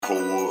Pull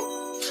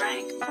up,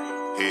 Frank,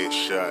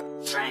 headshot,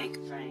 Frank,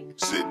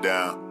 sit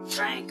down,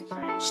 Frank,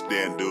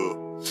 stand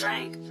up,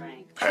 Frank,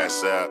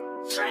 pass out,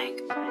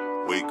 Frank,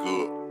 wake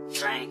up,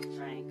 Frank,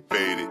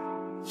 fade it,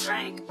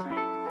 Frank,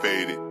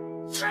 fade it.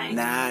 Frank.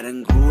 Now I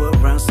done grew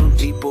around some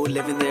people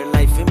living their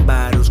life in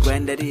bottles.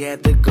 Granddaddy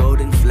had the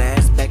golden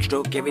flask,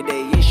 backstroke every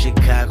day in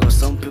Chicago.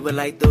 Some people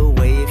like the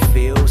way it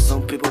feels.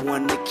 Some people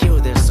wanna kill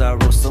their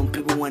sorrow. Some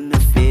people wanna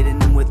fit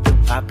in with the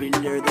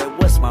popular. That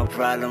was my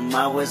problem.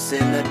 I was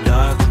in a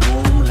dark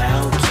room,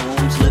 loud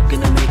tunes,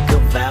 looking to make a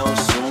vow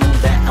soon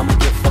that I'ma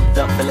get fucked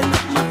up, filling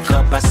up my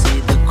cup. I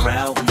see the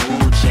crowd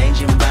mood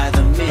changing by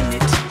the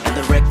minute, and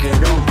the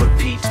record on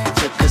repeat.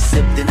 Took a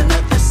sip, then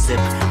another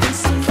sip, then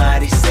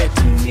somebody said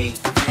to me,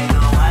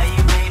 "Nigga, why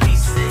you made me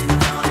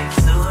sitting only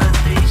 2 or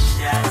 3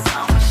 shots?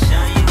 I'ma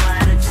show you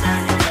how to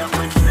turn it up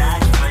a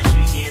notch. First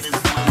you get a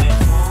swimming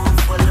pool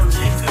full of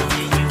liquor,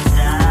 then you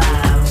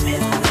dive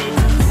in it.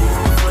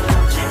 Pool full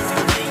of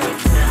liquor, then you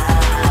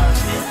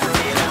dive in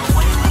it. I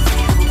wait with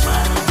people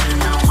bottles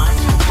and I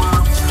watch you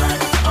one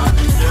flush. All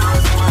the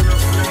girls wanna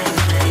play,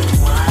 they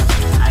watch.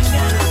 I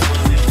got a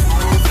swimming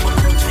pool full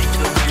of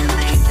liquor and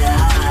they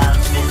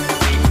dive in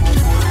it.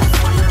 Pool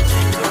full of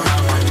liquor,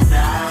 I'ma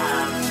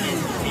dive in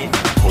it."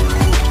 Pull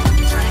up,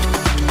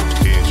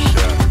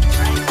 headshot,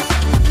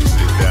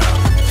 sit down,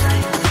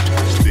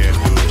 stand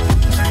up,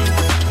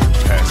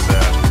 pass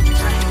out,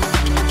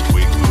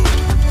 wake up,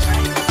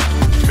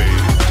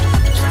 fade it,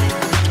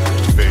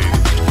 fade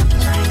it.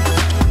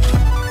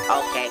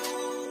 Okay,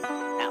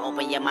 now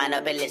open your mind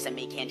up and listen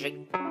me, Kendrick.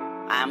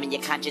 I'm in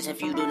your conscience.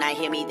 If you do not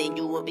hear me, then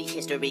you will be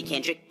history,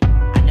 Kendrick. I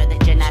know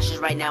that you're nauseous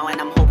right now, and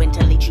I'm hoping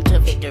to lead you to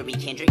victory,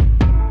 Kendrick.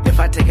 If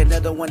I take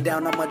another one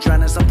down, I'ma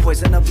drown in some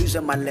poison,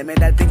 abusing my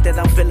limit. I think that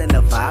I'm feeling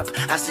the vibe.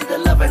 I see the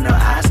love in her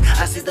eyes.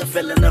 I see the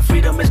feeling of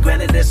freedom is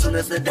granted as soon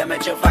as the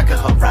damage of vodka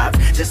arrives.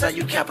 This how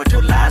you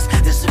capitalize.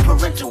 This is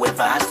parental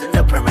advice, and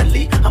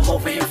apparently I'm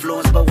over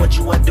influenced by what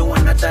you are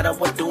doing. I thought I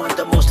was doing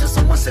the most, and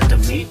someone said to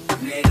me,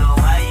 "Nigga,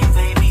 why you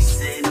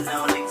babysitting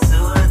only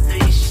 2 or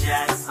 3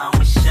 shots?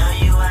 I'ma show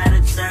you how to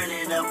turn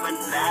it up a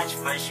notch.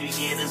 First you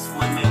get a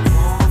swimming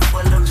pool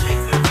full of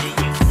liquor, then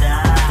you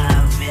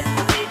dive in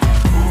it.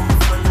 Pool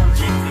full of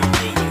liquor,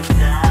 then you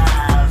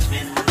dive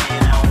in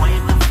it. I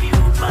wave a few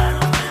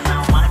bottles and I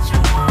watch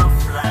you one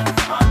fly.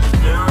 All the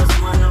girls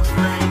wanna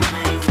play,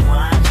 they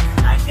watch.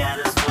 I got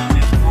a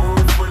swimming pool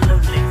full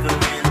of liquor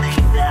and they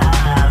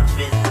dive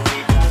in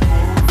it.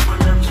 Pool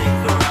full of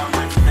liquor,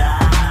 I'ma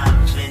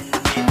dive in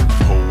it.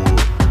 Pull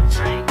up,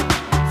 Frank,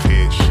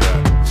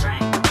 headshot,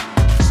 Frank,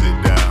 sit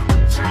down,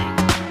 Frank,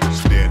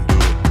 stand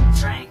up,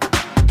 Frank,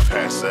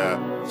 pass out,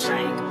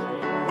 Frank,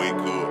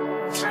 wake up,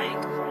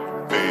 Frank,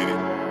 fade it,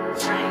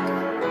 Frank,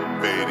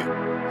 fade it.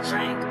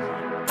 Frank.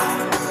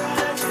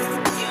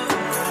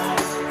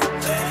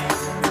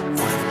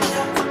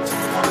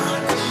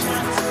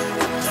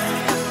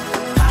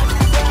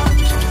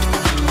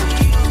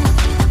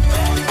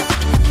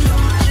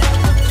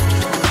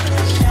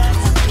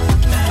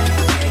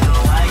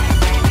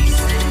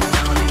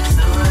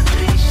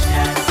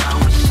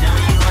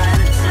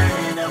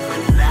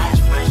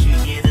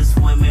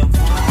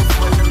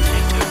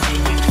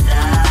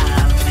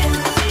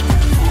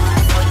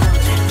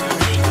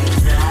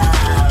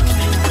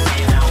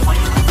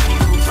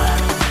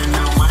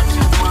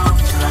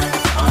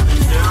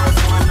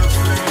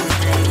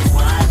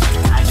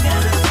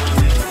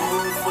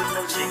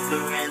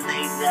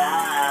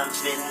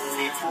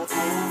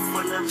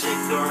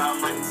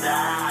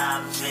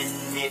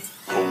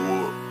 Pull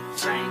up,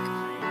 Frank,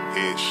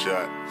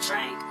 headshot,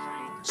 Frank,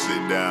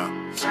 sit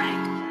down,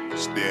 Frank,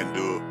 stand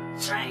up,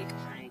 Frank,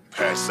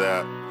 pass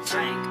out,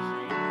 Frank,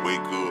 wake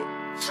up,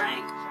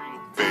 Frank,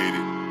 fade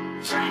it,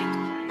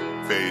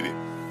 Frank, fade it.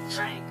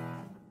 Frank.